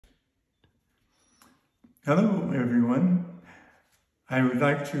Hello, everyone. I would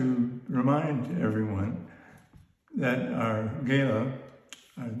like to remind everyone that our gala,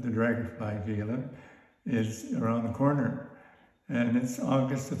 the Dragonfly Gala, is around the corner, and it's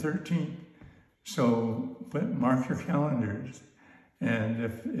August the 13th. So mark your calendars, and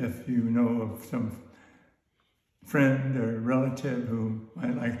if you know of some friend or relative who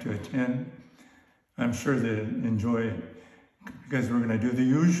might like to attend, I'm sure they'd enjoy it, because we're going to do the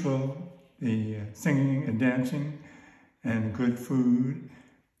usual, the singing and dancing and good food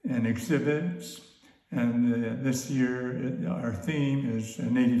and exhibits. And this year our theme is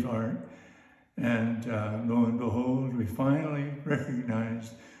native art. And lo and behold, we finally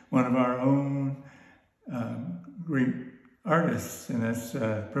recognized one of our own great artists, and that's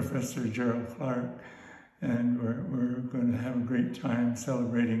Professor Gerald Clarke. And we're going to have a great time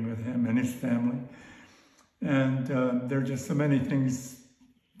celebrating with him and his family. And there are just so many things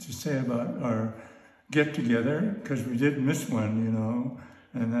to say about our get-together, because we did miss one, you know,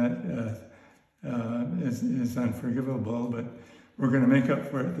 and that is unforgivable, but we're going to make up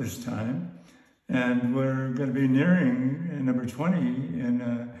for it this time. And we're going to be nearing number 20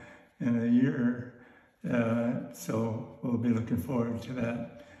 in a year, so we'll be looking forward to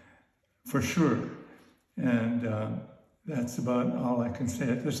that for sure. And that's about all I can say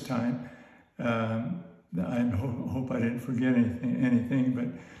at this time. I hope I didn't forget anything, but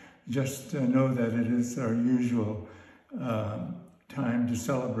just know that it is our usual time to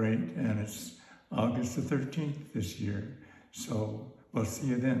celebrate, and it's August the 13th this year. So we'll see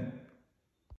you then.